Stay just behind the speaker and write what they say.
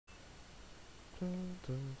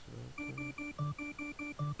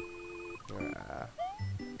Ah.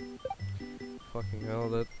 Fucking hell,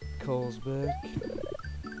 that calls back.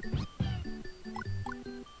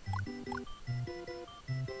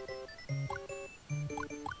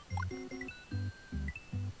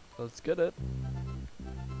 Let's get it.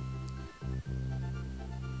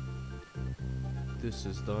 This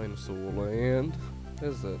is Dinosaur Land,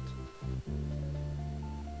 is it?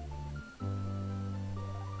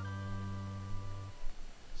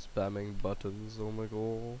 Spamming buttons, oh my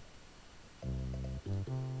god.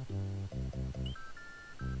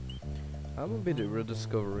 I'm a bit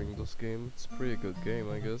rediscovering this game. It's a pretty good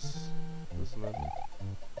game, I guess, isn't it?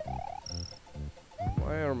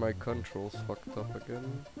 Why are my controls fucked up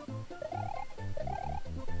again?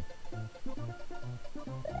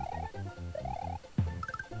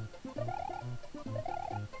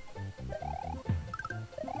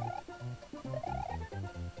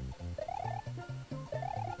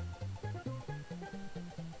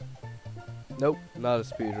 Nope, not a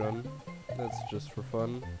speedrun. That's just for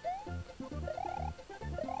fun.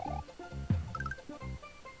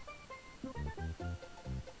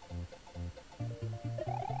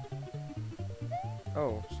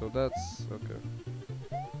 Oh, so that's okay.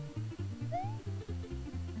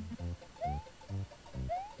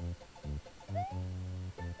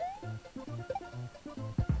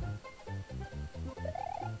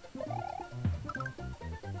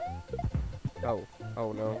 Oh,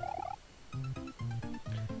 oh no.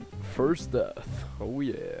 First death. Oh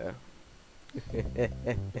yeah.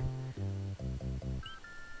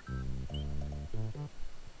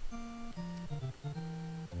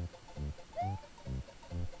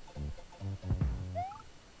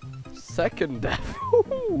 Second death.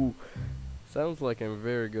 Sounds like I'm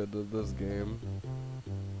very good at this game.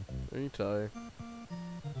 Ain't I?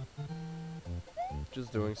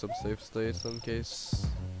 Just doing some safe states in case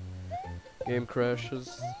game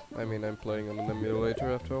crashes. I mean, I'm playing on an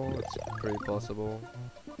emulator after all. It's pretty possible.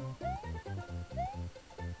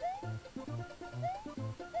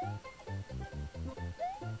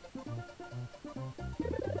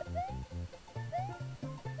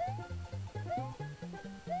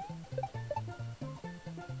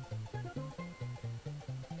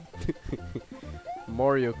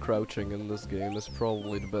 Mario crouching in this game is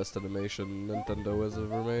probably the best animation Nintendo has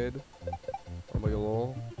ever made. Oh my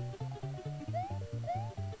god.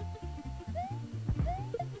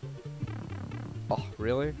 Oh,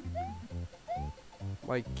 really?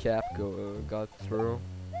 My cap got through.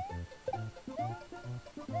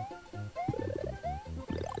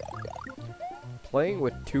 Playing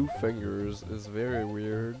with two fingers is very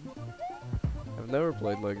weird. I've never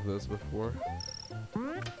played like this before.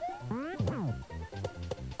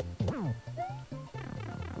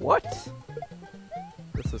 What?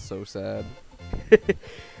 This is so sad.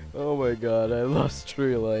 Oh my god, I lost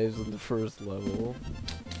 3 lives in the first level.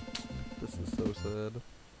 This is so sad.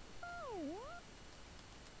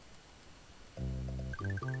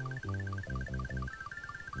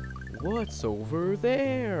 What's over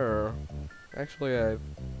there? Actually, I've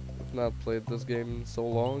not played this game in so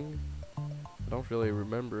long. I don't really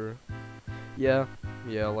remember. Yeah,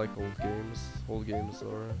 I like old games. Old games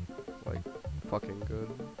are, like, fucking good.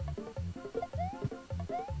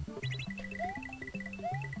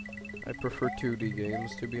 I prefer 2D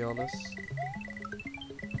games, to be honest.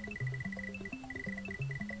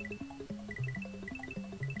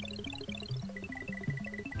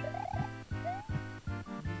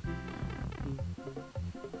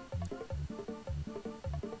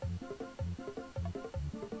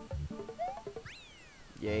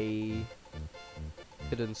 Yay.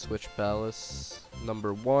 Hidden Switch Palace.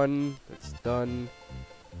 Number 1. It's done.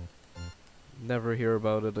 Never hear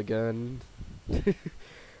about it again.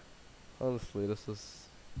 Honestly, this has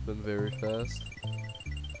been very fast.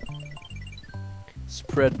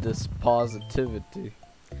 Spread this positivity.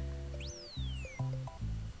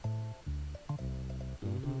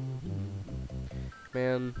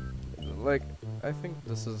 Man, like, I think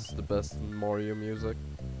this is the best Mario music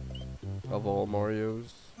of all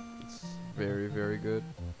Marios. It's very, very good.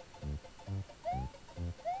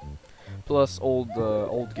 Plus, old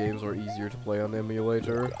games are easier to play on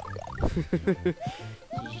emulator.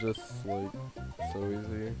 It's just like so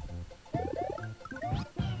easy.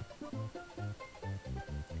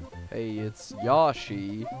 Hey, it's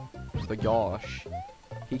Yoshi. The Yosh.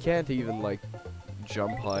 He can't even like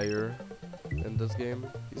jump higher in this game.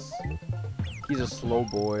 He's a slow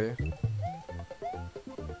boy.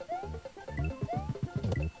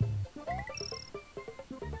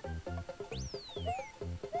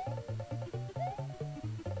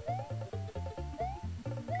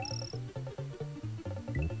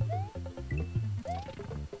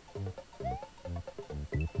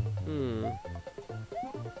 Hmm.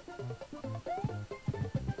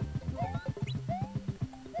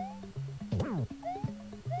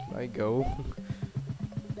 Can I go?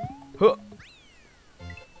 Huh!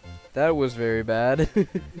 That was very bad.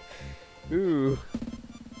 Ooh.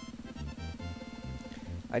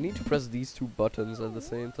 I need to press these two buttons at the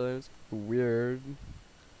same time. It's weird.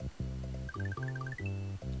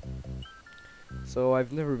 So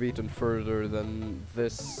I've never beaten further than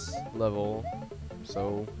this level.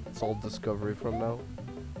 So it's all discovery from now.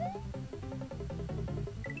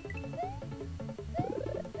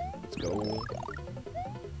 Let's go.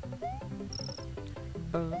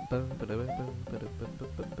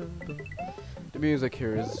 The music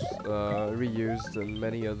here is reused in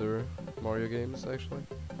many other Mario games, actually.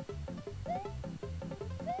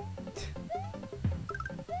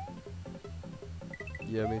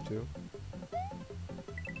 Yeah, me too.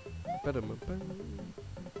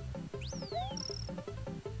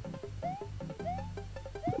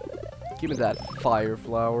 Give me that fire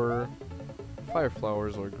flower. Fire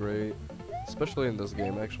flowers are great, especially in this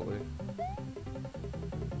game, actually.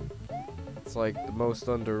 It's like the most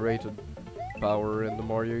underrated power in the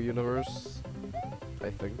Mario universe, I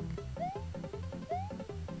think.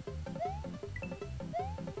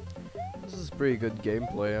 This is pretty good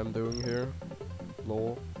gameplay I'm doing here.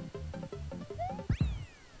 Lol.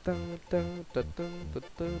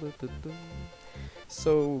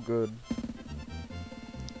 So good.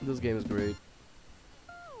 This game is great.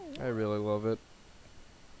 I really love it.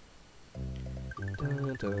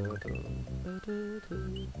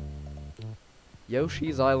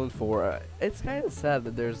 Yoshi's Island 4. It's kind of sad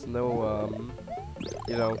that there's no,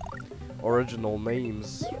 you know, original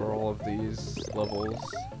names for all of these levels.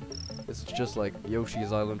 It's just like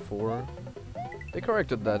Yoshi's Island 4. They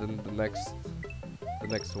corrected that in the next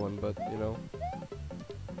one, but you know.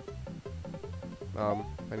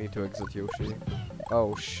 I need to exit Yoshi.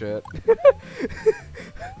 Oh shit.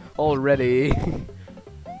 Already.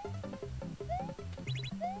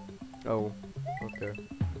 Oh, okay.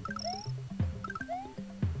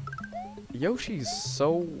 Yoshi's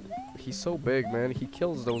he's so big, man. He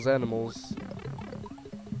kills those animals.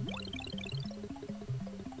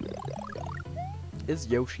 Is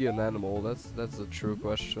Yoshi an animal? That's a true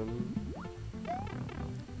question.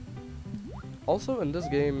 Also, in this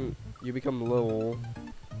game, you become a little...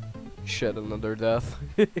 Shit, another death.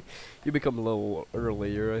 You become a little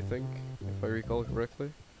earlier, I think, if I recall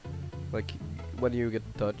correctly. Like, when you get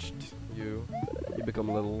touched, you become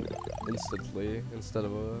a little instantly, instead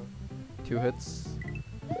of 2 hits.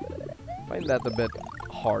 Find that a bit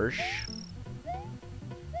harsh.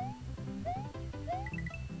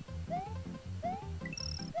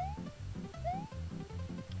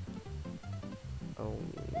 Oh,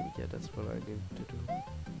 yeah, that's what I need to do.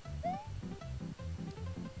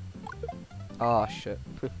 Ah, shit.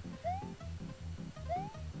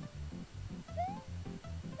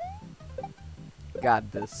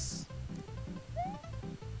 Got this.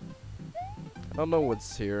 I don't know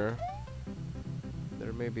what's here.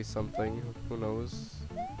 There may be something, who knows.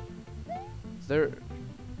 Is there...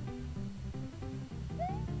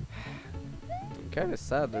 I'm kinda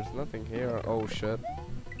sad there's nothing here. Oh shit.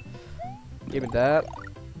 Give me that.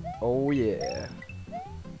 Oh yeah.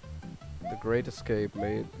 The Great Escape,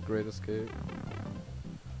 mate. The Great Escape.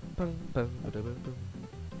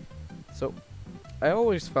 So, I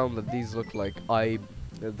always found that these look like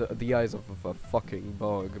the eyes of a fucking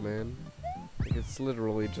bug, man. Like it's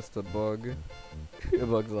literally just a bug. A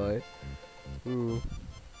bug's eye. Ooh.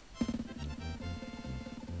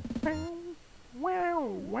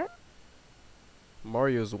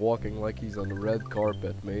 Mario's walking like he's on the red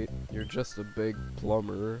carpet, mate. You're just a big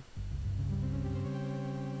plumber.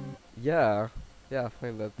 Yeah. Yeah, I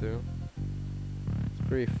find that too. It's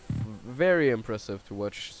pretty very impressive to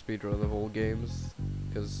watch speedrun of old games,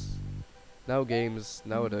 because now games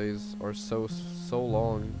nowadays are so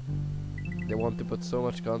long. They want to put so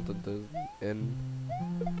much content in.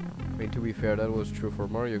 I mean, to be fair, that was true for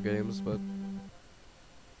Mario games, but...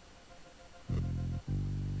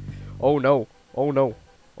 Oh no! Oh no!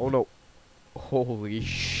 Oh no! Holy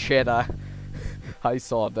shit, I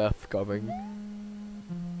saw death coming.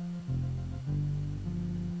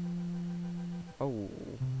 Oh.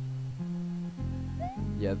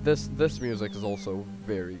 Yeah, this music is also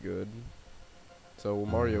very good. So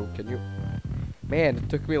Mario, can you... Man, it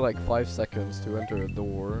took me like 5 seconds to enter a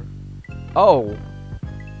door. Oh!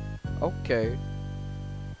 Okay.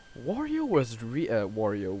 Bowser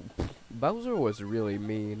was really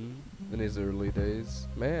mean in his early days.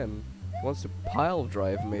 Man, he wants to pile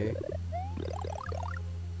drive me.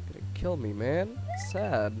 Gonna kill me, man.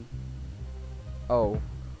 Sad. Oh.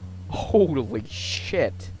 Holy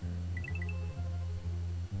shit.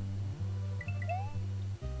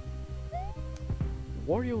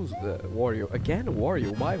 Wario. Again,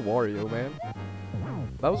 Wario. Why Wario, man?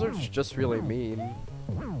 Bowser's just really mean.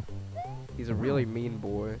 He's a really mean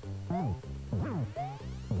boy.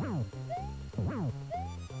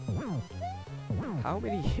 How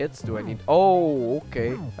many hits do I need? Oh,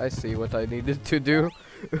 okay. I see what I needed to do.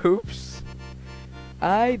 Oops.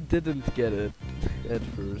 I didn't get it at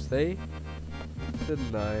first, eh?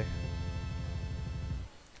 Didn't I?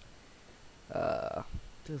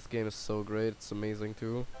 This game is so great. It's amazing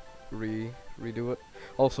to redo it.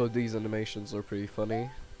 Also, these animations are pretty funny.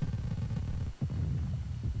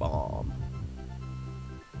 Bomb.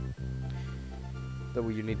 Though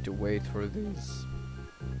you need to wait for these.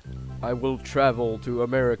 I will travel to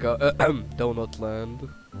America. Donut Land.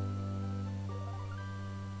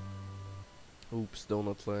 Oops,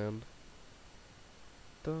 Donut Land.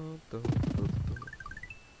 Dun, dun, dun, dun.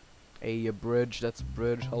 Hey, a bridge. That's a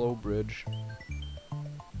bridge. Hello, bridge.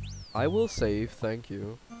 I will save. Thank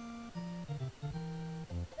you.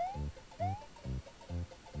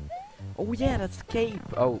 Oh yeah, that's cape.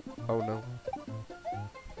 Oh no.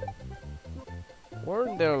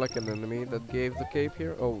 Weren't there like an enemy that gave the cape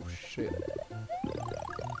here? Oh shit.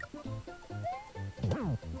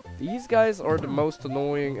 These guys are the most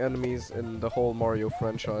annoying enemies in the whole Mario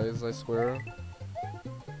franchise, I swear.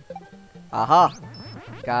 Aha!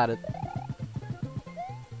 Got it.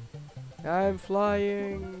 I'm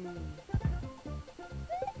flying!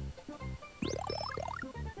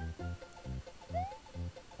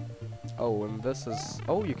 Oh, and this is...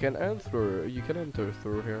 Oh, you can enter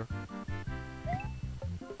through here.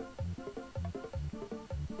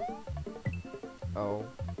 Oh.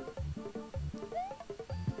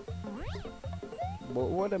 Well,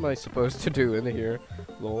 what am I supposed to do in here?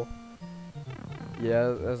 Lol.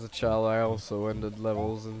 Yeah, as a child I also ended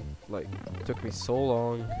levels and, like, it took me so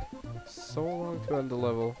long to end the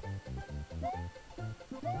level.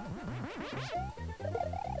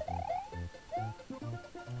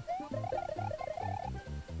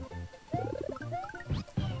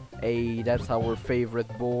 Hey, that's our favorite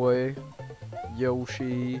boy,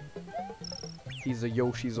 Yoshi. He's a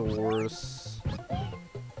Yoshisaurus.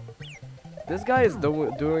 This guy is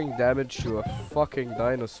doing damage to a fucking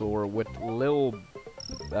dinosaur with little,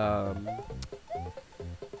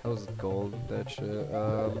 how's it called? That shit,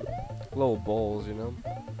 little balls, you know?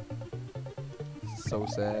 So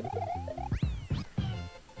sad.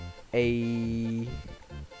 Hey,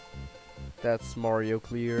 that's Mario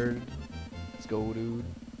cleared. Let's go, dude.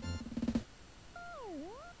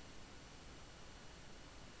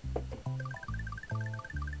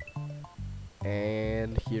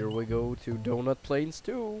 And here we go to Donut Plains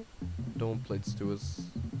 2. Donut Plains 2 is...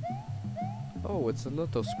 Oh, it's an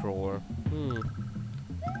auto-scroller.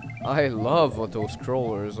 I love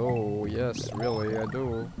auto-scrollers. Oh, yes, really, I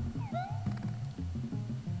do.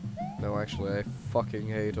 No, actually, I fucking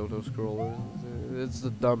hate auto-scrollers. It's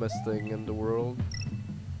the dumbest thing in the world.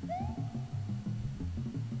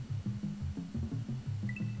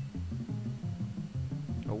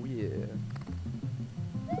 Oh, yeah.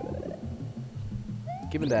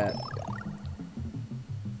 Give me that.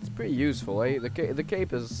 It's pretty useful, eh? The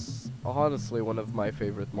cape is honestly one of my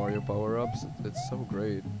favorite Mario power-ups. It's so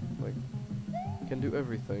great. Like, you can do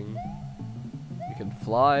everything. You can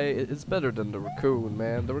fly. It's better than the raccoon,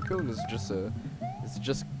 man. The raccoon is just it's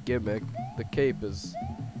just gimmick. The cape is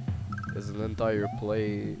an entire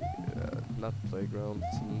not playground.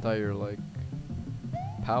 It's an entire like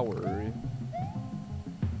power.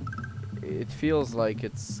 It feels like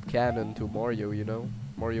it's canon to Mario, you know?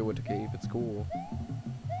 Mario with a cape, it's cool.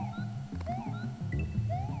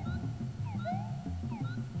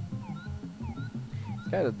 It's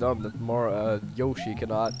kinda dumb that Yoshi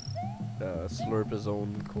cannot slurp his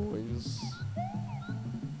own coins.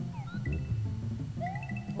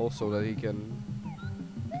 Also that he can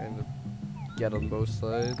kind of get on both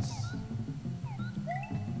sides.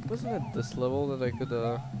 Wasn't it this level that I could,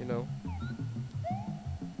 you know...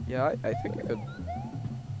 Yeah, I think I could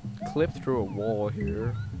clip through a wall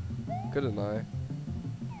here, couldn't I?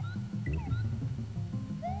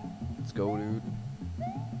 Let's go, dude.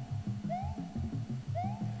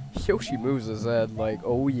 Yoshi moves his head like,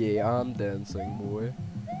 oh yeah, I'm dancing, boy.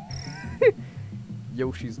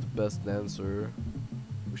 Yoshi's the best dancer.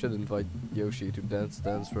 We should invite Yoshi to Dance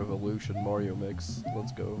Revolution Mario Mix.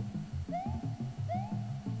 Let's go.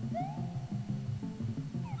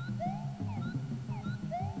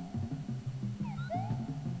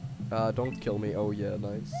 Don't kill me. Oh yeah,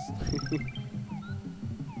 nice.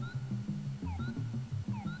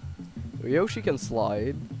 So Yoshi can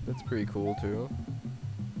slide. That's pretty cool too.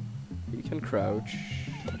 He can crouch.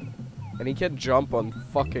 And he can jump on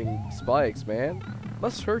fucking spikes, man.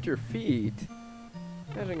 Must hurt your feet.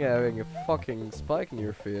 Imagine having a fucking spike in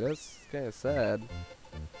your feet. That's kinda sad.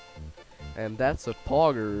 And that's a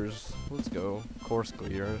poggers. Let's go. Course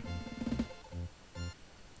clear.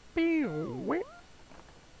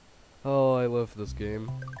 Oh, I love this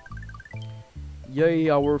game. Yay,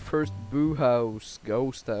 our first boo house,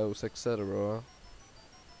 ghost house, etc.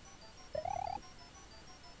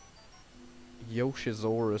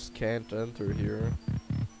 Yoshisaurus can't enter here.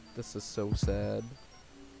 This is so sad.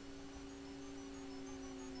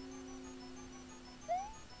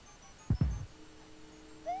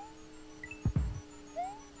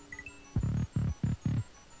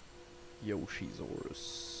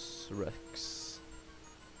 Yoshisaurus Rex.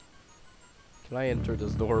 Can I enter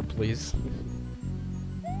this door, please?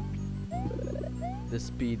 This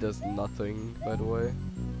bee does nothing, by the way.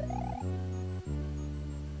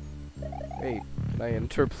 Hey, can I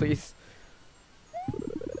enter, please?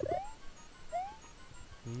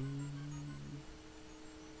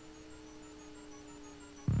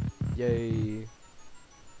 Yay.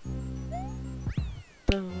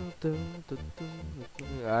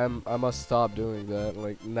 I must stop doing that,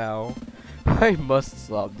 like, now. I must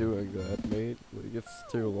stop doing that, mate. Like, it's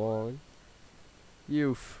too long.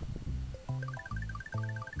 Youth.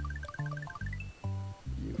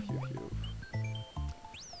 Youth.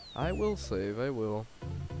 I will save, I will.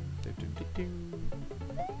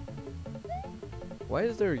 Why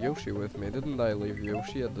is there Yoshi with me? Didn't I leave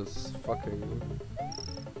Yoshi at this fucking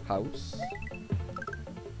house?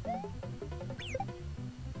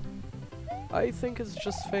 I think it's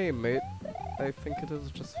just fame, mate. I think it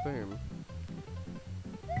is just fame.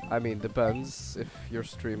 I mean, depends. If your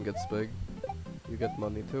stream gets big, you get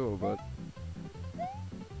money too, but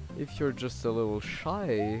if you're just a little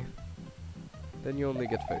shy, then you only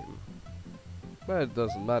get fame. But it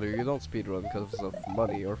doesn't matter, you don't speedrun because of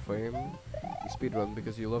money or fame. You speedrun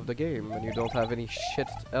because you love the game and you don't have any shit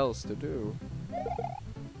else to do.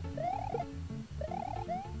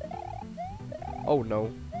 Oh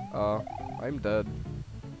no. I'm dead.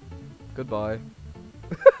 Goodbye.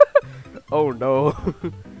 Oh no.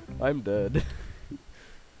 I'm dead.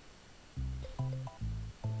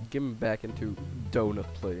 Get me back into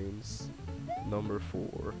Donut Plains. Number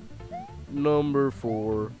 4. Number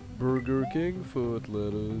 4. Burger King foot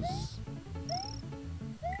lettuce.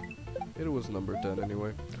 It was number 10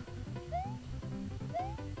 anyway.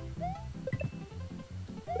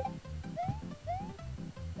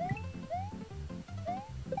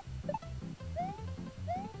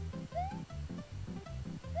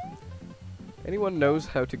 Anyone knows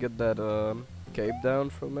how to get that cape down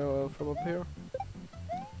from up here?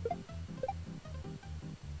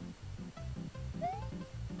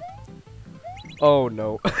 Oh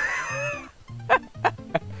no.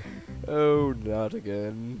 Oh, not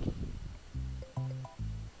again.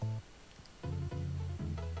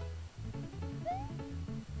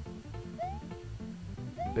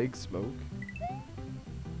 Big smoke?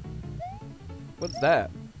 What's that?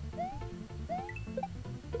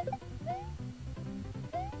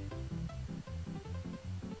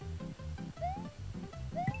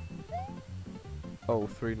 Oh,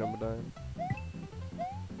 3 number 9.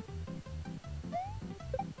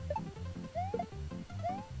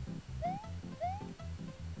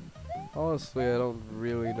 Honestly, I don't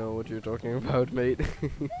really know what you're talking about, mate.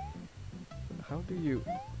 How do you...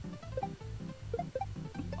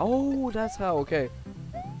 Oh, that's how, okay.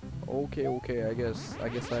 Okay, I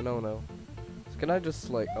guess I know now. So can I just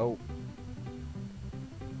like, oh.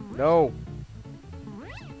 No!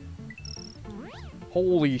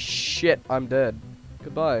 Holy shit, I'm dead.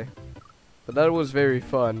 Goodbye. But that was very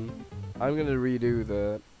fun. I'm gonna redo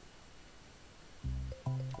that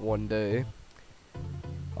one day.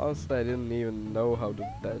 Honestly, I didn't even know how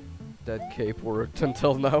that cape worked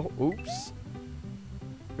until now. Oops.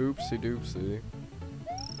 Oopsie doopsie.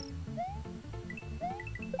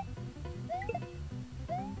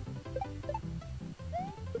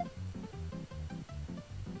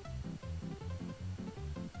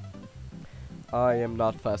 I am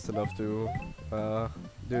not fast enough to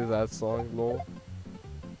do that song, lol.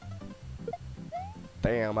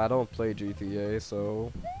 Damn, I don't play GTA,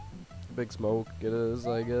 so Big Smoke it is,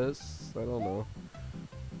 I guess. I don't know.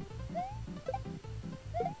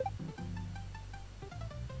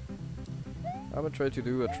 I'm gonna try to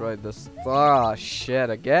do a try this. Ah, shit,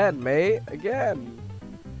 again, mate, again.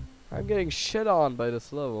 I'm getting shit on by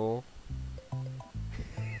this level.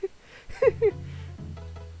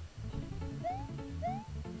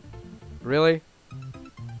 Really?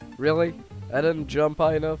 Really? I didn't jump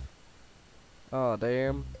high enough. Oh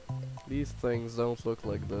damn. These things don't look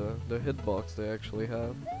like the hitbox they actually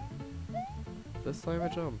have. This time I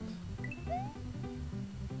jumped.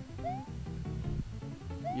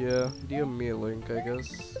 Yeah, dear me Link, I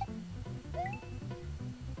guess.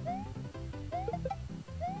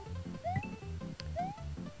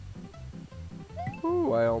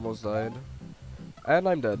 Ooh, I almost died. And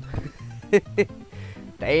I'm dead.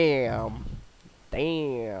 Damn.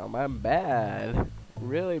 Damn, I'm bad.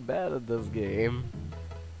 Really bad at this game.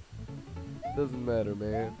 Doesn't matter,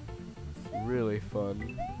 man. It's really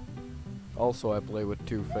fun. Also, I play with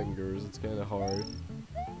 2 fingers. It's kinda hard.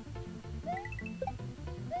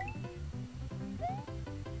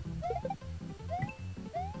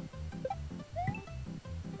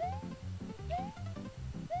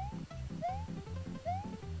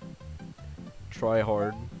 Try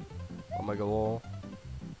hard. Oh my god, lol.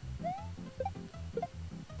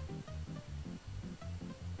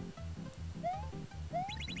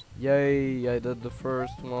 Yay, I did the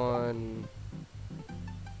first one.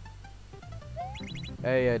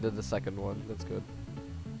 Hey, I did the second one. That's good.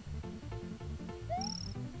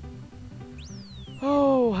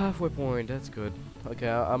 Oh, halfway point. That's good. Okay,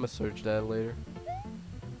 I'ma search that later.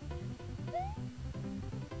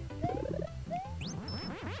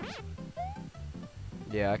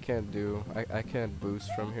 Yeah, I can't do. I can't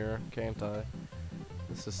boost from here, can't I?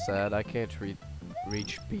 This is sad. I can't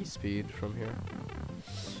reach B speed from here.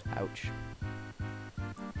 Ouch.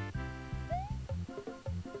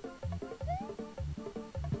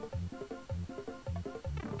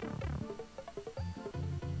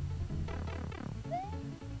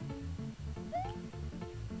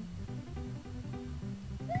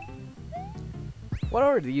 What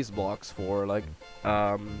are these blocks for? Like,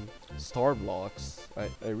 star blocks.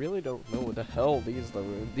 I really don't know what the hell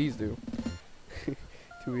these do.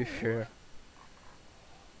 To be fair.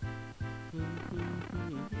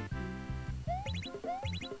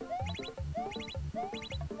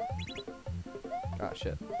 Ah,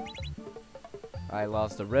 shit. I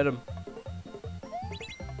lost the rhythm.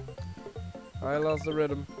 I lost the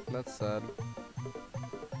rhythm. That's sad.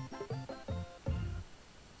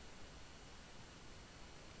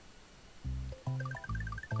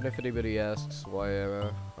 And if anybody asks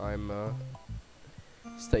why I'm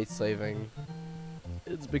state saving,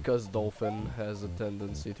 it's because Dolphin has a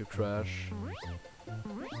tendency to crash.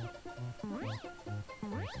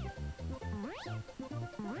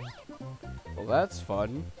 Well, that's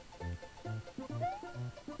fun.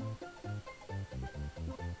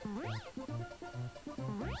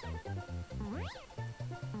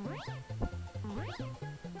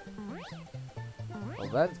 Well,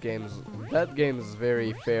 that game's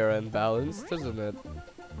very fair and balanced, isn't it?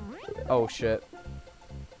 Oh shit.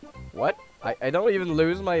 What? I don't even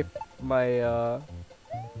lose my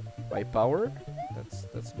power?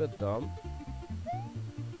 That's a bit dumb.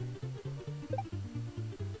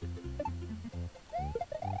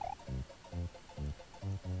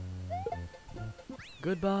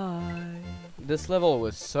 Goodbye. This level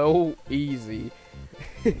was so easy.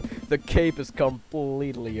 The cape is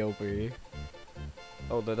completely OP.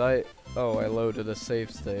 Oh, did I? Oh, I loaded a save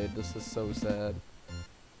state. This is so sad.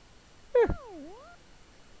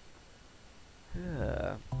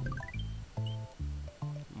 Yeah.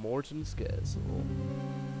 Morton's Castle.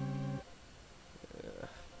 Yeah.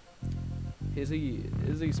 Is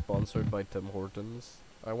he sponsored by Tim Hortons?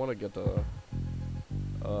 I want to get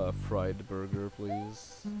a fried burger,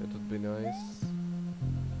 please. It would be nice.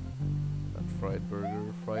 Not fried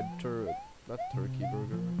burger, not turkey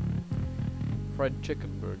burger. Fried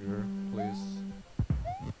chicken burger, please.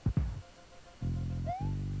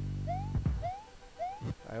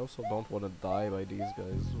 I also don't want to die by these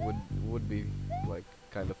guys. Would be like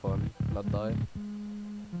kind of fun, not die.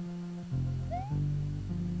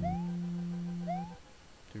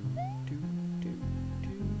 Do, do, do, do.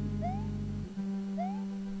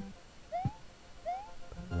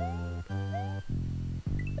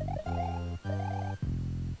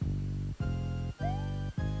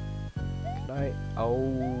 Can I?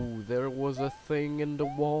 Oh, there was a thing in the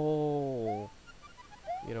wall.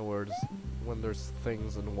 You know when there's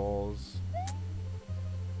things in walls.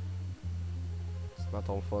 It's not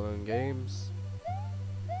all fun and games.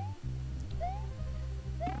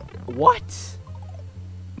 What?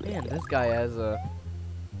 Man, this guy has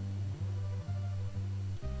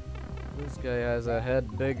a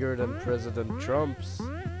head bigger than President Trump's.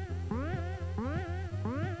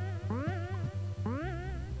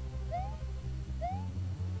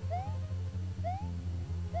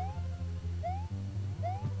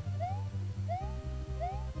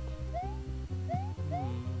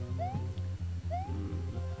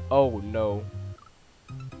 Oh no.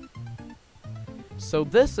 So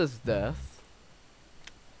this is death.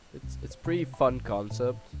 It's pretty fun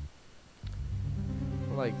concept.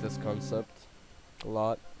 I like this concept a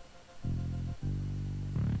lot.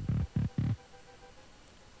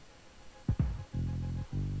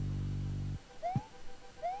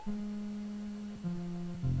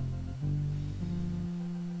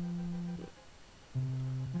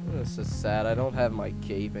 This is sad. I don't have my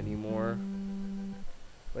cape anymore.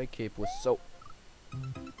 My cape was so...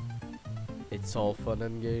 It's all fun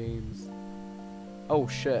and games. Oh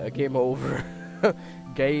shit, a game over.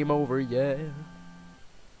 Game over, yeah.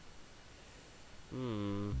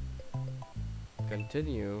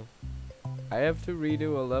 Continue. I have to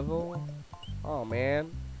redo a level? Oh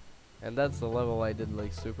man. And that's the level I did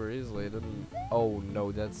like super easily, didn't... Oh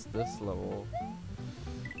no, that's this level.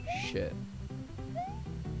 Shit.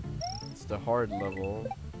 It's the hard level.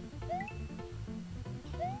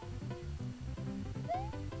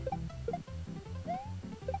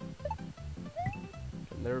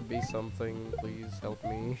 Can there be something? Please help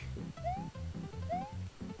me.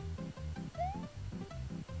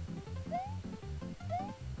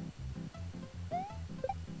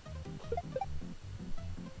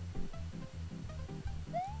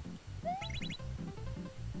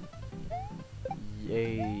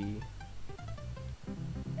 Yay.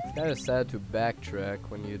 It's kinda sad to backtrack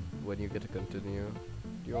when you get to continue.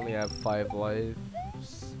 You only have 5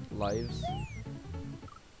 lives.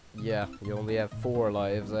 Yeah, you only have 4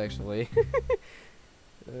 lives actually.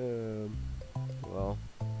 Well,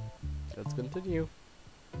 let's continue.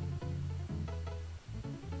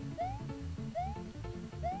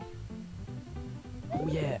 Oh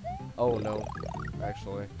yeah. Oh no.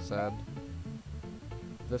 Actually, sad.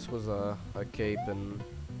 This was a cape, and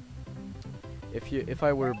if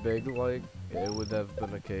I were big, like, it would have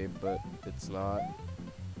been a cape, but it's not.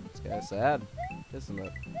 It's kinda sad, isn't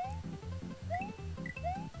it?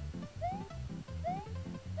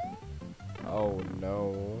 Oh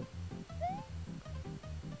no.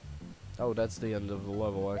 Oh, that's the end of the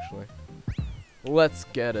level, actually. Let's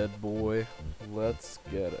get it, boy. Let's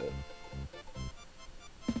get it.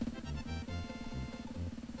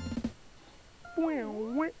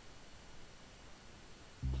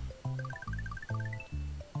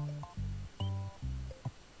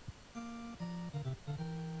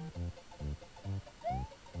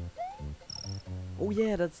 Oh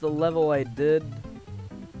yeah, that's the level I did.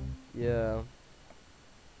 Yeah.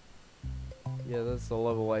 Yeah, that's the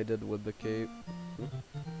level I did with the cape.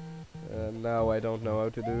 And now I don't know how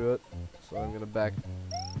to do it, so I'm gonna back.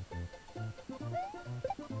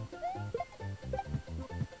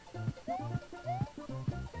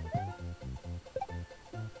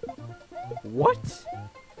 What?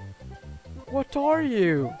 What are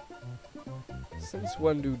you? Since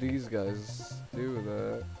when do these guys do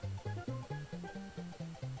that?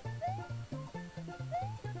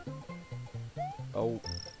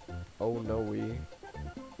 Oh no, we.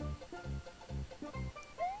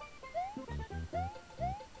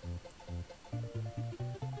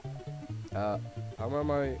 How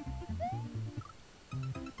am I?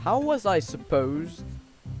 How was I supposed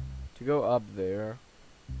to go up there?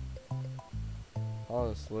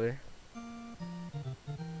 Honestly,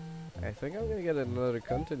 I think I'm gonna get another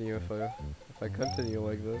continue if I continue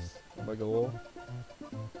like this. My goal.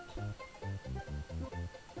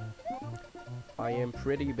 I am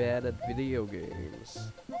pretty bad at video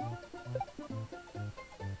games.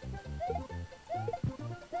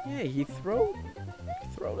 Yeah, he throw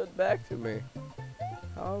it back to me.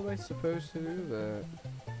 How am I supposed to do that?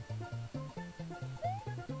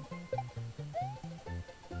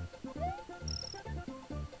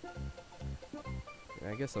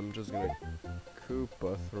 I guess I'm just gonna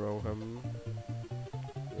Koopa throw him.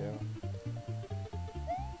 Yeah.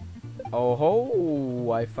 Oh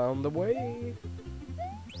ho! I found the way.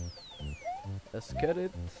 Let's get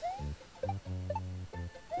it.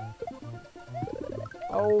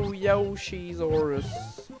 Oh, Yoshisaurus.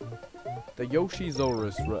 The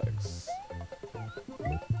Yoshisaurus Rex.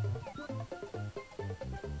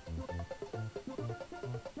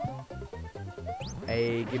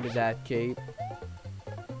 Hey, give me that cape.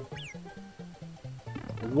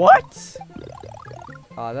 What?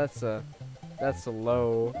 Ah, that's a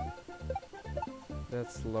low.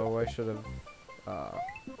 That's low. I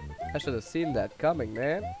should have seen that coming,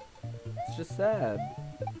 man. It's just sad.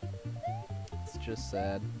 It's just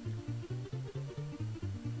sad.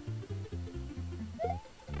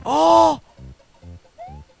 Oh!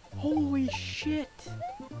 Holy shit!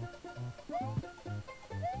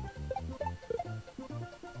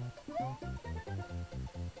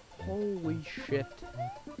 Holy shit.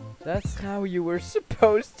 That's how you were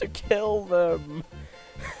supposed to kill them.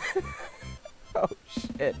 Oh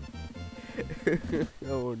shit.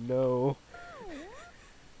 Oh no.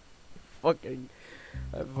 I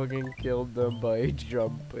fucking killed them by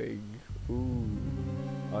jumping. Ooh.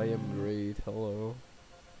 I am great. Hello.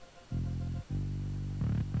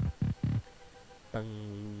 Bang.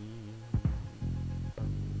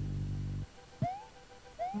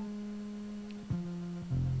 I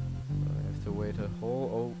have to wait a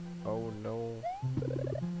whole. Oh no.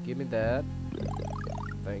 Give me that.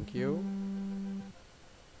 Thank you.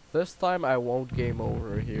 This time I won't game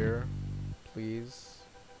over here. Please.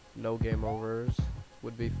 No game overs.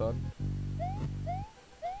 Would be fun.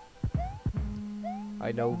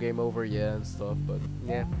 I know game over, yeah, and stuff, but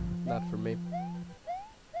yeah, not for me.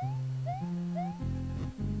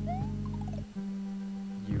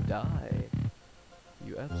 You die.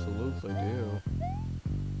 You absolutely do.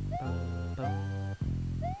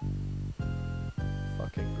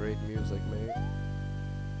 Fucking great music, mate.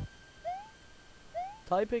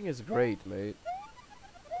 Typing is great, mate.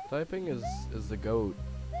 Typing is the GOAT.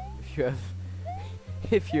 If you have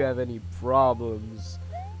if you have any problems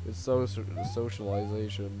with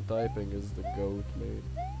socialization, typing is the GOAT, mate.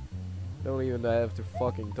 Don't even have to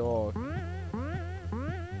fucking talk.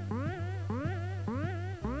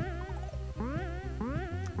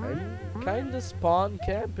 I'm kinda spawn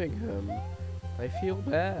camping him. I feel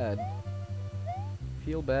bad.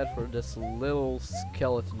 Feel bad for this little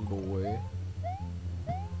skeleton boy.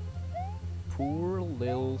 Poor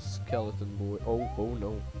little skeleton boy. Oh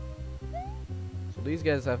no. So these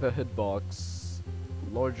guys have a hitbox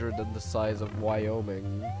larger than the size of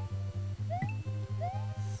Wyoming.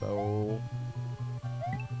 So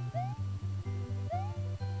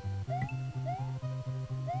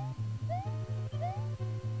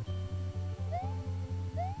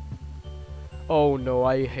oh no,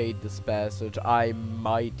 I hate this passage. I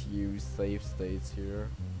might use save states here.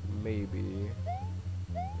 Maybe.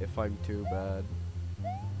 If I'm too bad.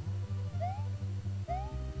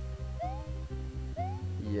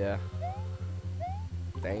 Yeah.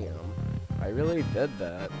 Damn. I really did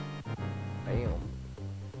that. Damn.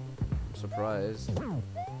 I'm surprised.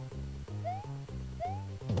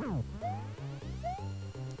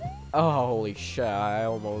 Oh, holy shit, I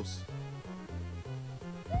almost...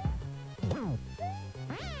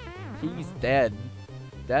 He's dead.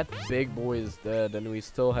 That big boy is dead, and we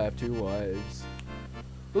still have 2 lives.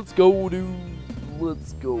 Let's go, dude.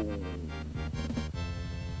 Let's go.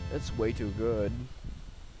 That's way too good.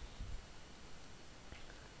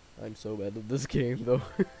 I'm so bad at this game, though.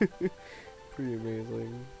 Pretty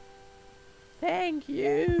amazing. Thank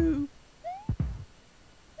you.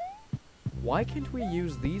 Why can't we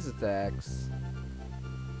use these attacks?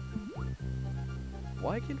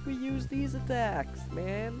 Why can't we use these attacks,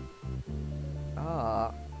 man?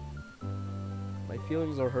 Ah. My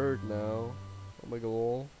feelings are hurt now. Oh my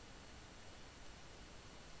god.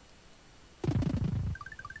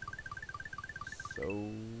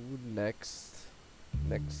 So, next,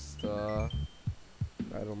 I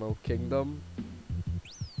don't know, kingdom?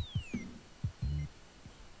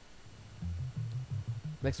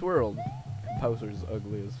 Next world. Bowser's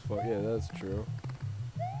ugly as fuck. Yeah, that's true.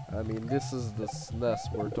 I mean, this is the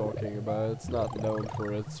SNES we're talking about. It's not known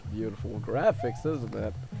for its beautiful graphics, isn't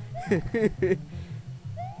it?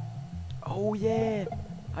 Oh yeah!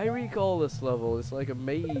 I recall this level. It's like a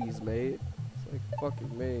maze, mate. It's like a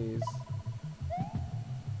fucking maze.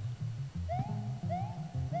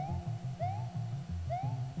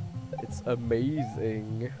 It's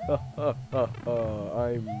amazing.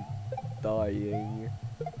 I'm dying.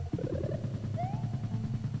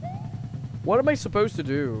 What am I supposed to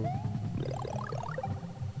do?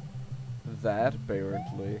 That,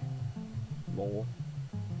 apparently. Lol.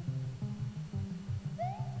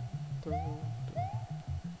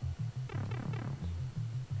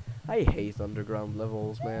 I hate underground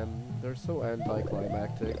levels, man. They're so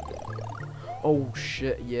anticlimactic. Oh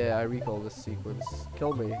shit, yeah, I recall this sequence.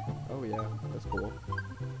 Kill me. Oh yeah, that's cool.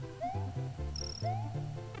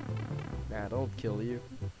 Nah, don't kill you.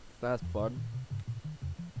 That's fun.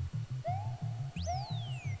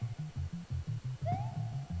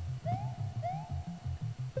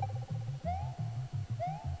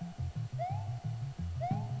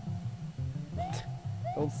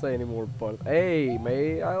 Don't say any more puns. Hey,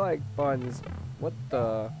 mate, I like puns. What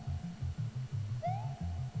the?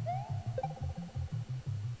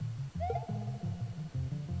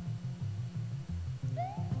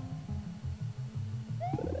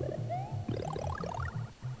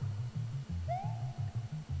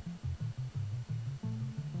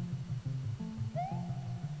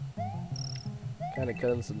 Kind of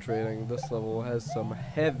concentrating. This level has some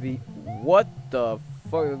heavy. What the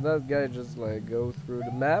fuck? Did that guy just like go through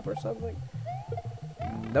the map or something?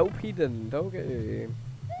 Nope, he didn't. Okay.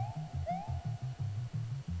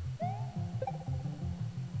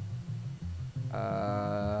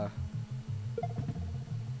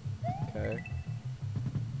 Okay.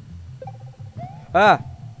 Ah!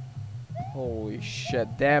 Holy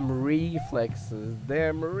shit. Damn reflexes.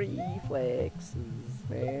 Damn reflexes,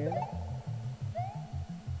 man.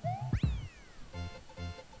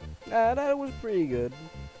 Ah, that was pretty good.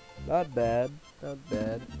 Not bad. Not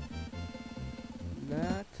bad.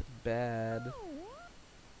 Not bad.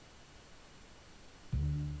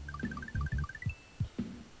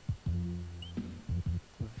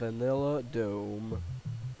 Vanilla Dome.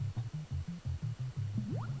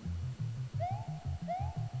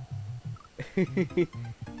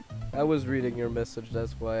 I was reading your message,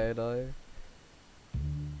 that's why I died.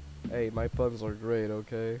 Hey, my puns are great,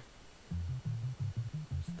 okay?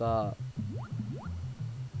 Stop.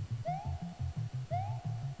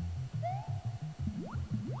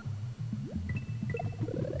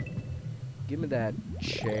 Give me that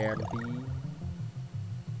champy.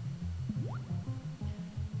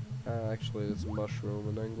 Actually, it's mushroom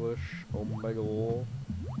in English. Omega.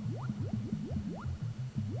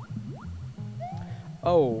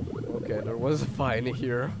 Oh, okay, there was a fine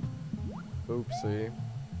here. Oopsie.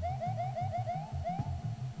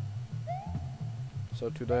 So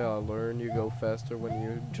today I learned you go faster when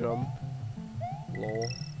you jump. Lol.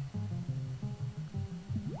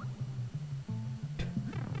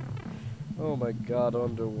 Oh my god,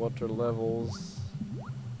 underwater levels.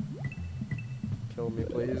 Kill me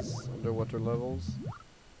please, underwater levels.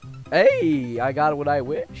 Hey, I got what I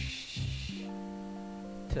wish.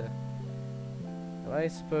 Am I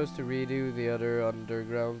supposed to redo the other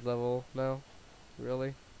underground level now?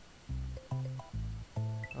 Really?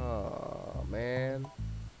 Oh man.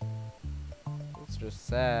 It's just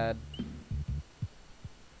sad.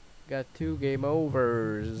 Got 2 game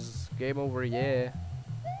overs. Game over, yeah.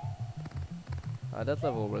 That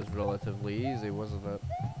level was relatively easy, wasn't it?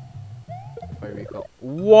 If I recall.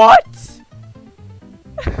 What?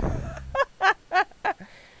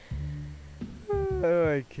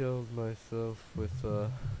 Oh, I killed myself with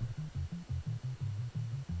a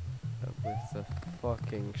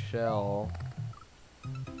fucking shell.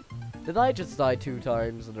 Did I just die 2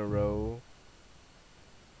 times in a row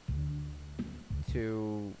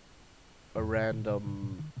to a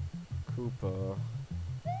random Koopa?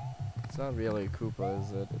 It's not really a Koopa,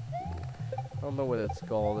 is it? I don't know what it's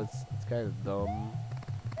called. It's kind of dumb.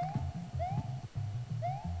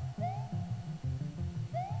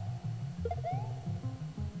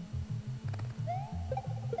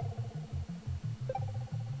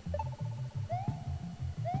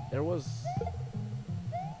 There was.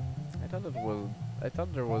 I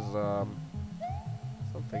thought there was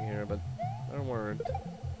something here, but there weren't.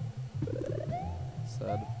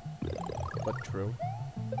 Sad, but true.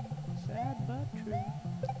 Sad but true.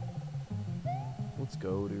 Let's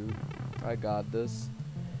go, dude. I got this.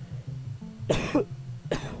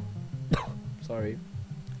 Sorry.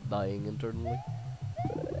 Dying internally.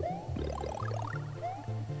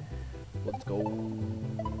 Let's go.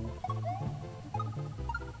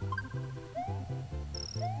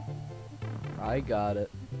 I got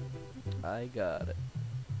it. I got it.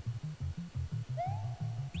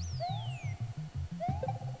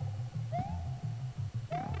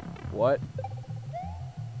 What?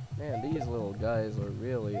 Man, these little guys are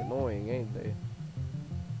really annoying, ain't they?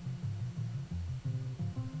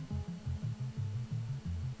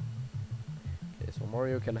 Okay, so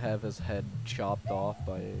Mario can have his head chopped off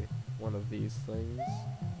by one of these things.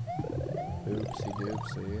 Oopsie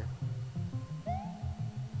doopsie.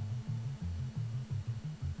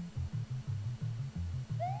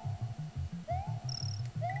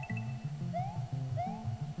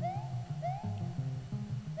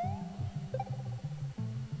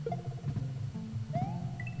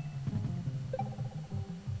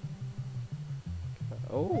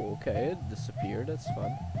 Oh, okay, it disappeared, that's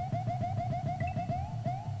fun.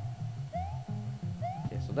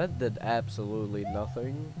 Okay, so that did absolutely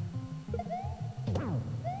nothing.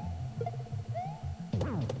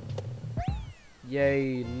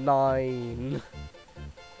 Yay, 9.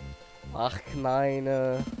 Ach,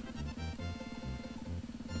 9.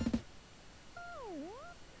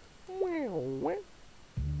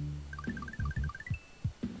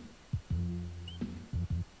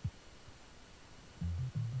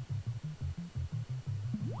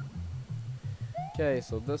 Okay,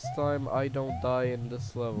 so this time I don't die in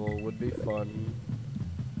this level, would be fun.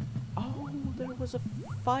 Oh, there was a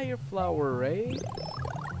fire flower, right?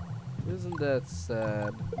 Isn't that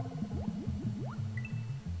sad?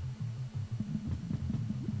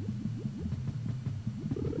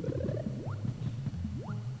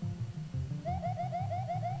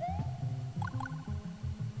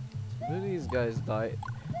 So do these guys die?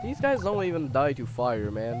 These guys don't even die to fire,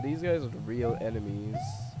 man. These guys are the real enemies.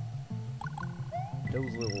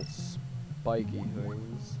 Those little spiky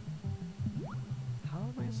things. How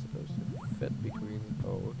am I supposed to fit between?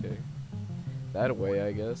 Oh, okay. That way,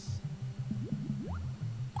 I guess.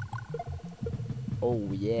 Oh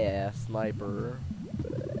yeah, sniper.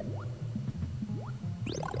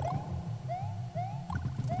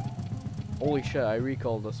 Holy shit, I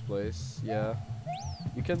recall this place. Yeah.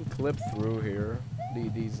 You can clip through here.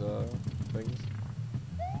 These things.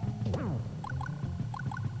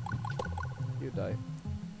 You die.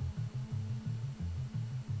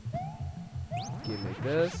 Give me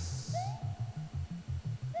this.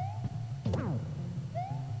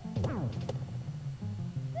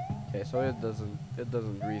 Okay, so it doesn't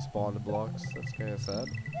respawn the blocks. That's kind of sad.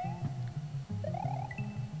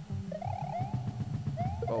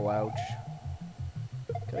 Oh, ouch.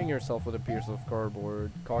 Cutting yourself with a piece of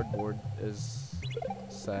cardboard is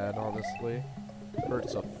sad, honestly.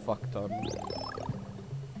 Hurts a fuck ton.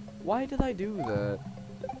 Why did I do that?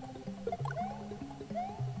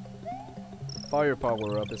 Fire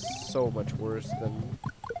power up is so much worse than...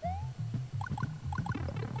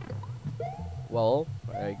 Well,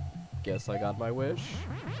 I guess I got my wish.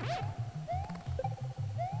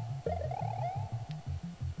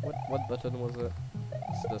 What button was it?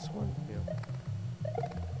 It's this one, yeah.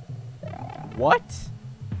 What?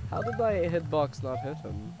 How did my hitbox not hit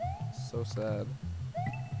him? So sad.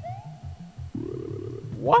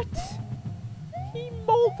 What? He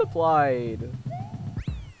multiplied!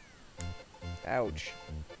 Ouch.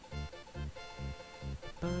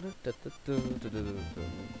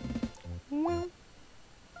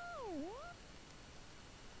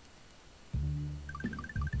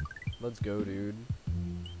 Let's go, dude.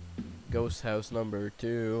 Ghost house number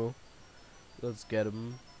 2. Let's get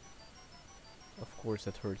him. Of course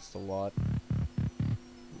it hurts a lot.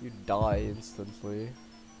 You die instantly.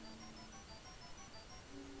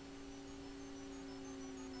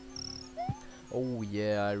 Oh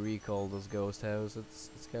yeah, I recall this ghost house. It's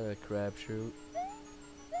kind of a crapshoot.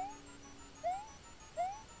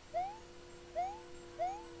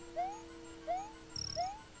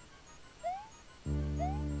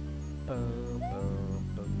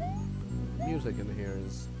 Music in here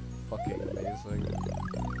is fucking amazing.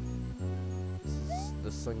 This is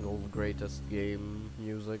the single greatest game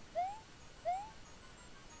music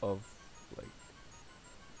of like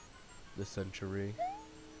the century.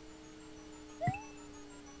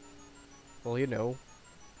 Well, you know,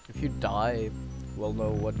 if you die, we'll know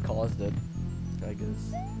what caused it, I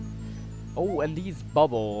guess. Oh, and these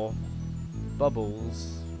bubbles,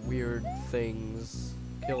 weird things,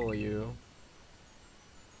 kill you.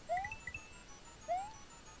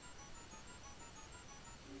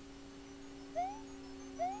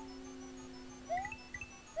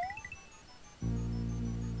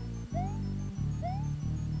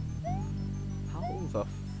 How the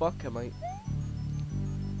fuck am I...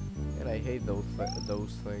 And I hate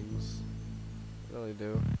those things. I really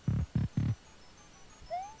do.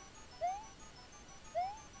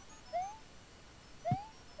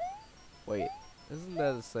 Wait, isn't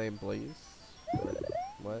that the same place?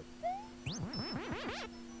 What?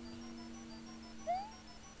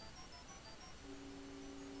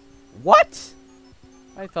 What?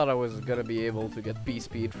 I thought I was gonna be able to get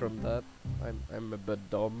B-speed from that. I'm a bit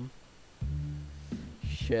dumb.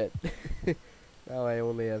 Shit. Now I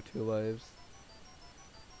only have 2 lives.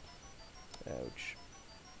 Ouch.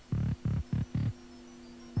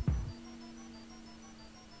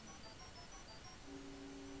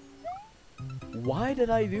 Why did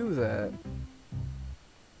I do that?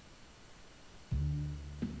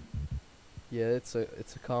 Yeah, it's a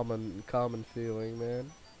common feeling,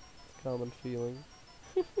 man. It's a common feeling.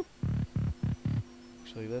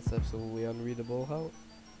 Actually, that's absolutely unreadable. How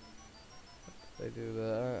did I do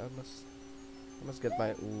that? I must get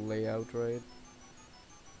my layout right.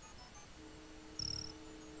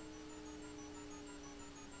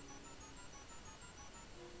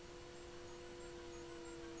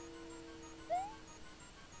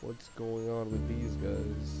 What's going on with these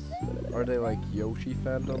guys? Are they like Yoshi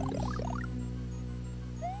phantoms?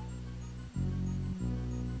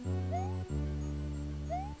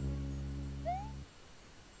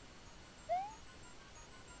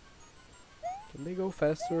 Can they go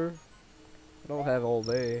faster? I don't have all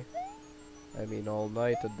day. I mean all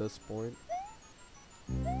night at this point.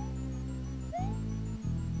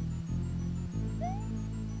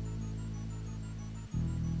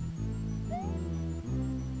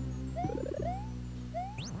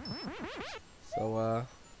 So,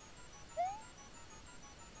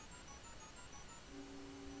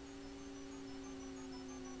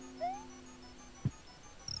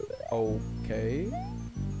 okay.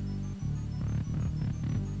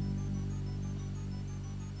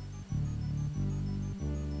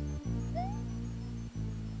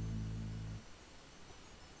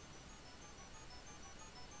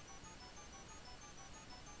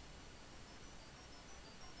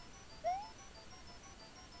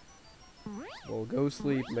 Well, go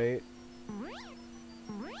sleep, mate.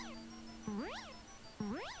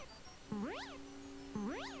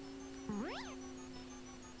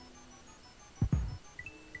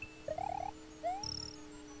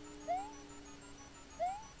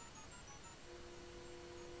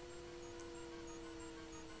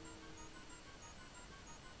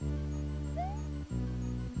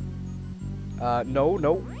 No,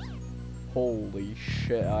 no. Holy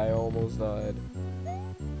shit, I almost died.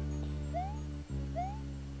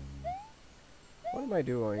 What am I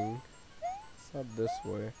doing? It's not this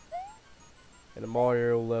way. In a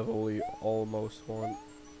Mario level, you almost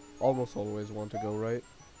always want to go right.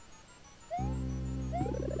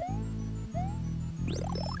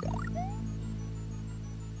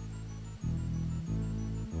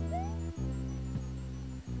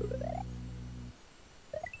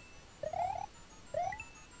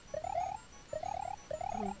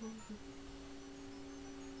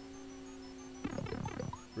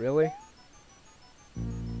 Really?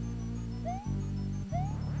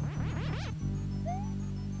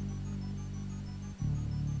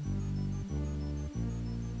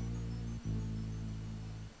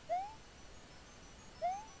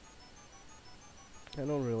 I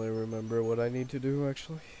don't really remember what I need to do,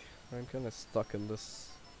 actually. I'm kind of stuck in this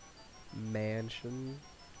mansion.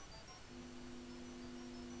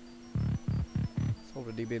 It's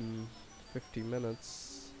already been 50 minutes.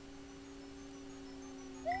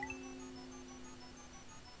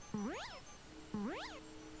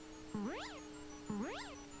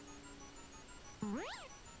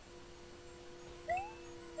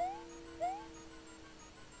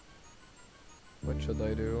 What should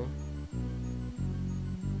I do?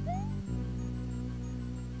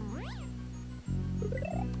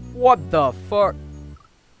 What the fuck?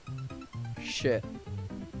 Shit.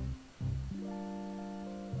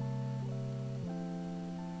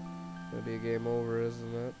 Gonna be a game over,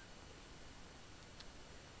 isn't it?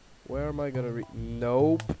 Where am I gonna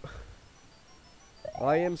Nope.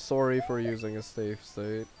 I am sorry for using a safe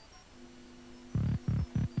state.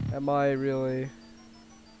 Am I really?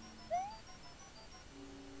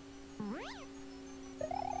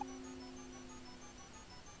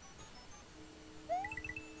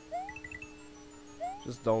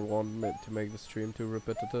 Just don't want it to make the stream too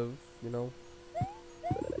repetitive, you know?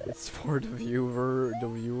 It's for the viewers.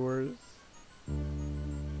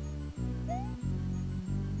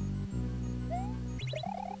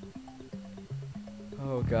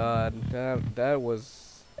 Oh god, that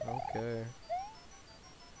was okay.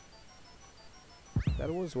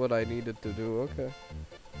 That was what I needed to do, okay.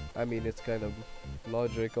 I mean, it's kind of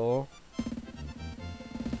logical.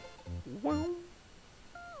 Wow.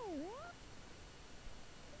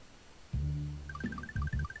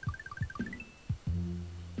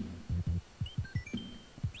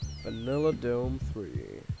 Vanilla Dome 3.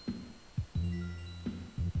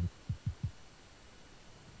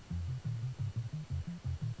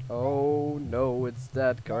 Oh no, it's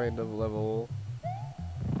that kind of level.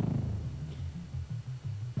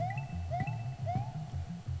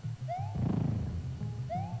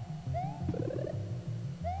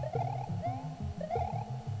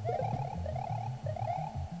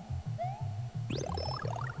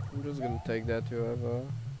 I'm just gonna take that to have a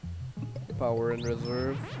power in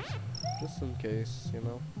reserve. Just in case, you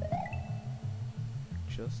know.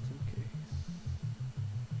 Just in case.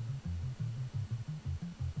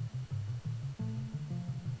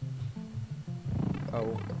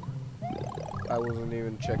 Oh. I wasn't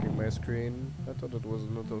even checking my screen. I thought it was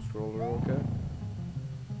an auto scroller, okay.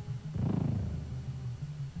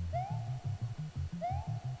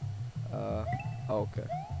 Okay.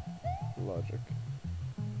 Logic.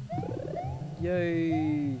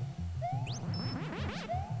 Yay!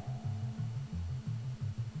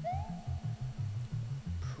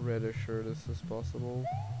 Pretty sure this is possible.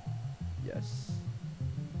 Yes.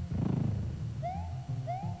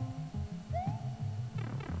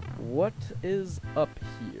 What is up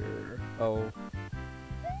here? Oh,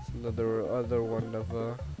 it's another one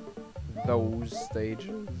of those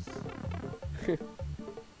stages.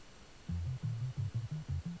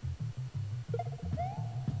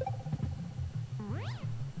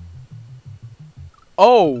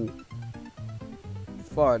 Oh!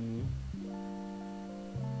 Fun.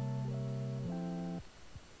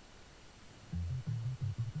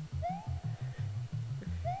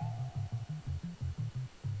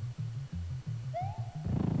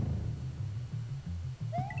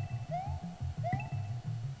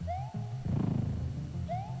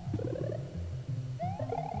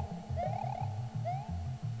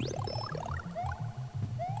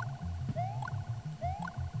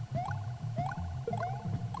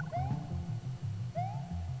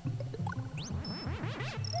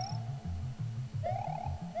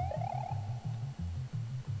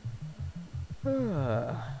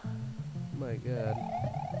 My god.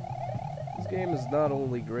 This game is not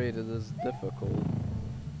only great, it is difficult.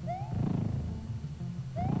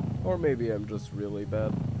 Or maybe I'm just really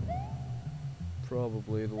bad.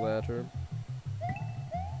 Probably the latter.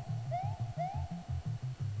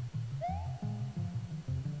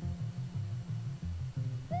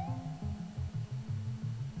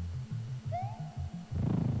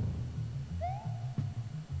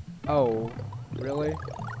 Oh, really?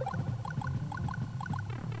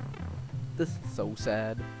 This is so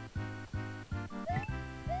sad.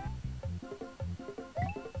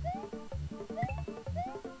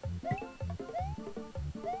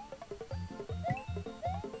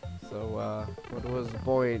 So, what was the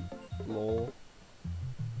point, lol?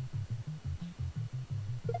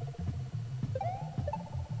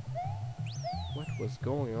 What was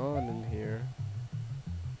going on in here?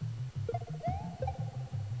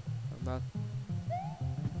 I'm not...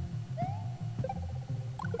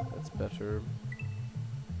 That's better.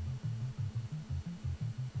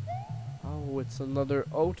 Oh, it's another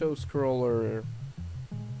auto-scroller.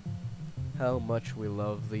 How much we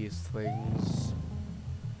love these things.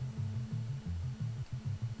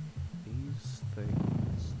 These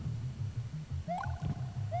things.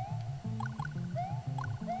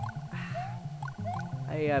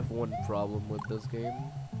 I have one problem with this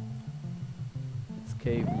game. Its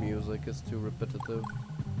cave music is too repetitive.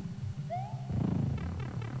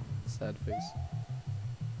 Sad face.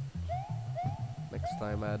 Next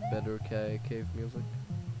time add better cave music.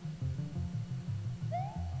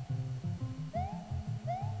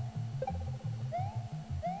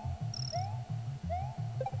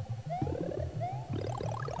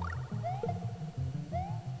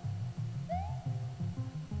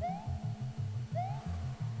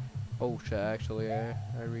 Oh shit, actually I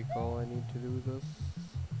recall I need to do this.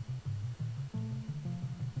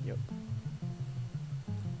 Yep.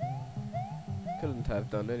 Couldn't have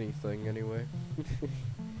done anything anyway.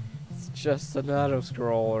 It's just an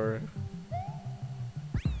auto-scroller.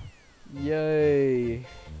 Yay!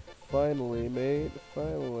 Finally, mate.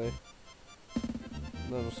 Finally.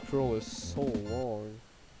 An auto-scroll is so long.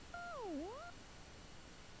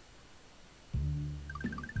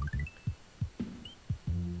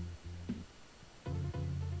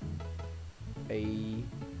 Hey.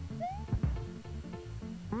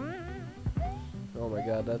 Oh my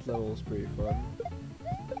god, that level was pretty fun.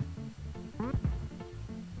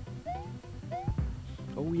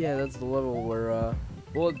 Oh yeah, that's the level where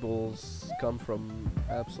bullet balls come from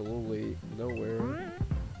absolutely nowhere.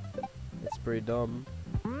 It's pretty dumb.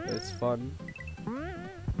 It's fun.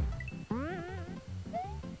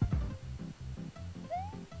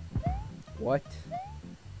 What?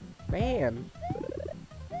 Man!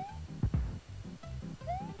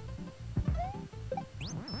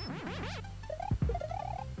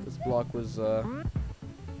 This block was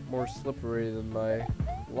more slippery than my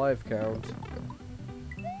life count.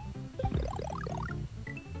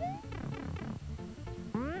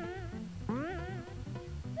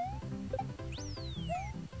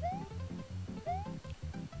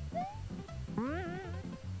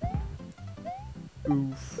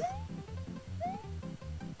 Oof.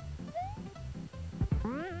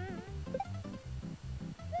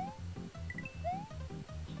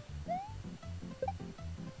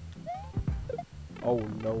 Oh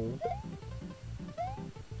no.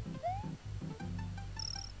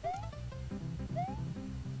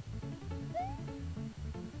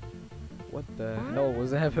 What the hell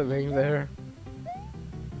was happening there?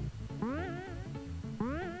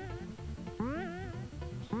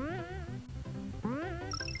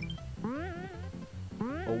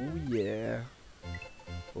 Oh yeah.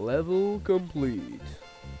 Level complete.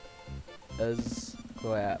 As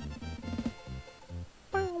clap.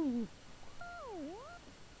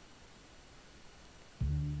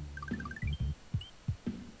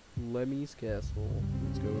 Lemmy's Castle.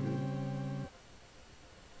 Let's go, dude.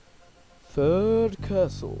 Third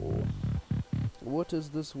castle. What is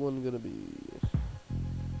this one gonna be?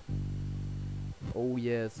 Oh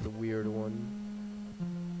yeah, it's the weird one.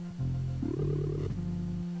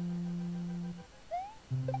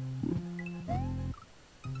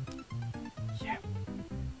 Yeah.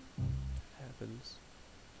 Happens.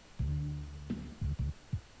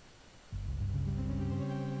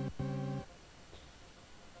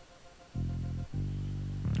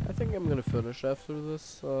 I think I'm gonna finish after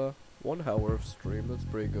this 1 hour of stream. That's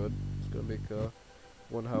pretty good. It's gonna make a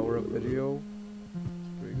 1 hour of video. It's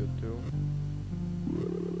pretty good too.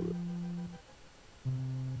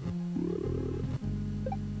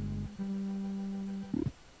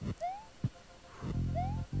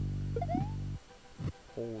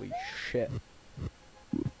 Holy shit.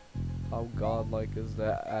 How godlike is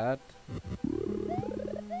that at?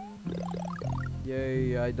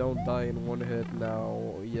 Yay, I don't die in 1 hit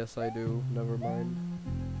now. Yes, I do. Never mind.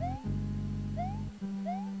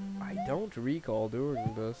 I don't recall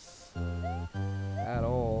doing this at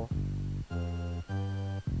all.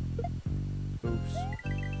 Oops.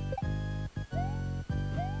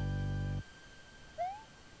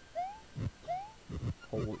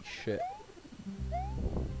 Holy shit.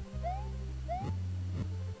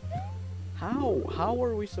 How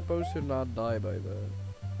are we supposed to not die by that?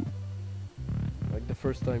 Like the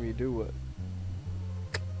first time you do it.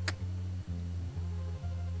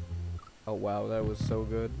 Oh wow, that was so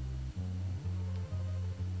good.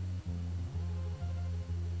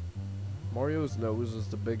 Mario's nose is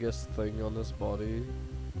the biggest thing on his body.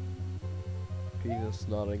 Penis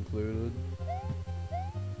not included.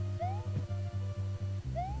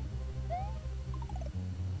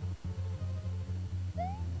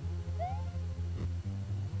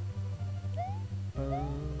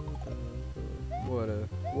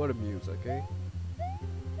 What a music, eh?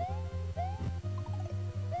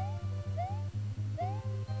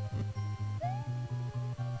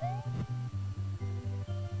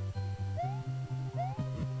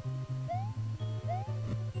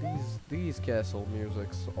 These castle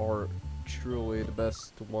musics are truly the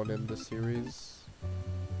best one in the series.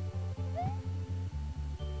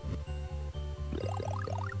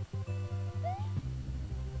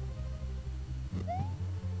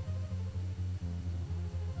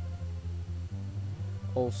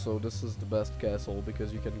 Also, this is the best castle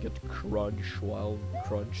because you can get crunched while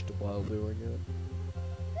doing it.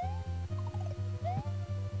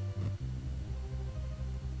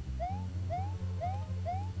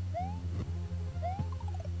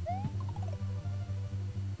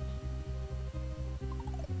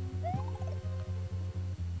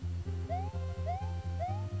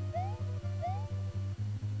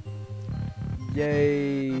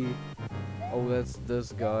 Yay! Oh, that's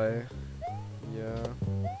this guy. Yeah.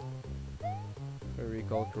 If I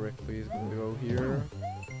recall correctly, he's gonna go here.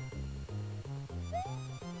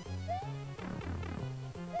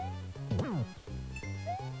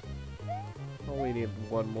 Only need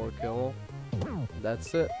 1 more kill.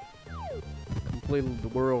 That's it. Completed the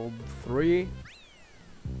world 3.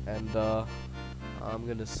 And I'm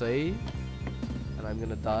gonna save. And I'm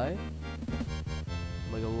gonna die.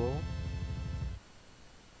 Like a little.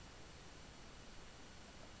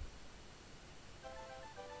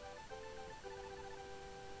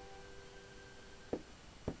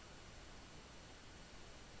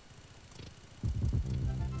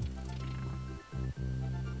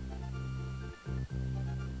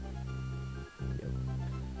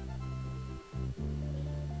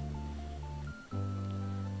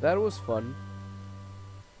 That was fun.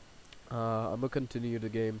 I'm gonna continue the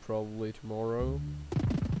game probably tomorrow.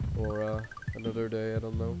 Or another day, I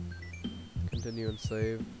don't know. Continue and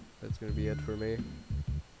save. That's gonna be it for me.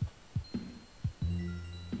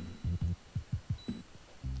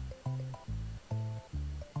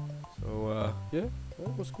 So, yeah,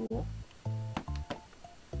 that was cool.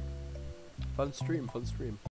 Fun stream, fun stream.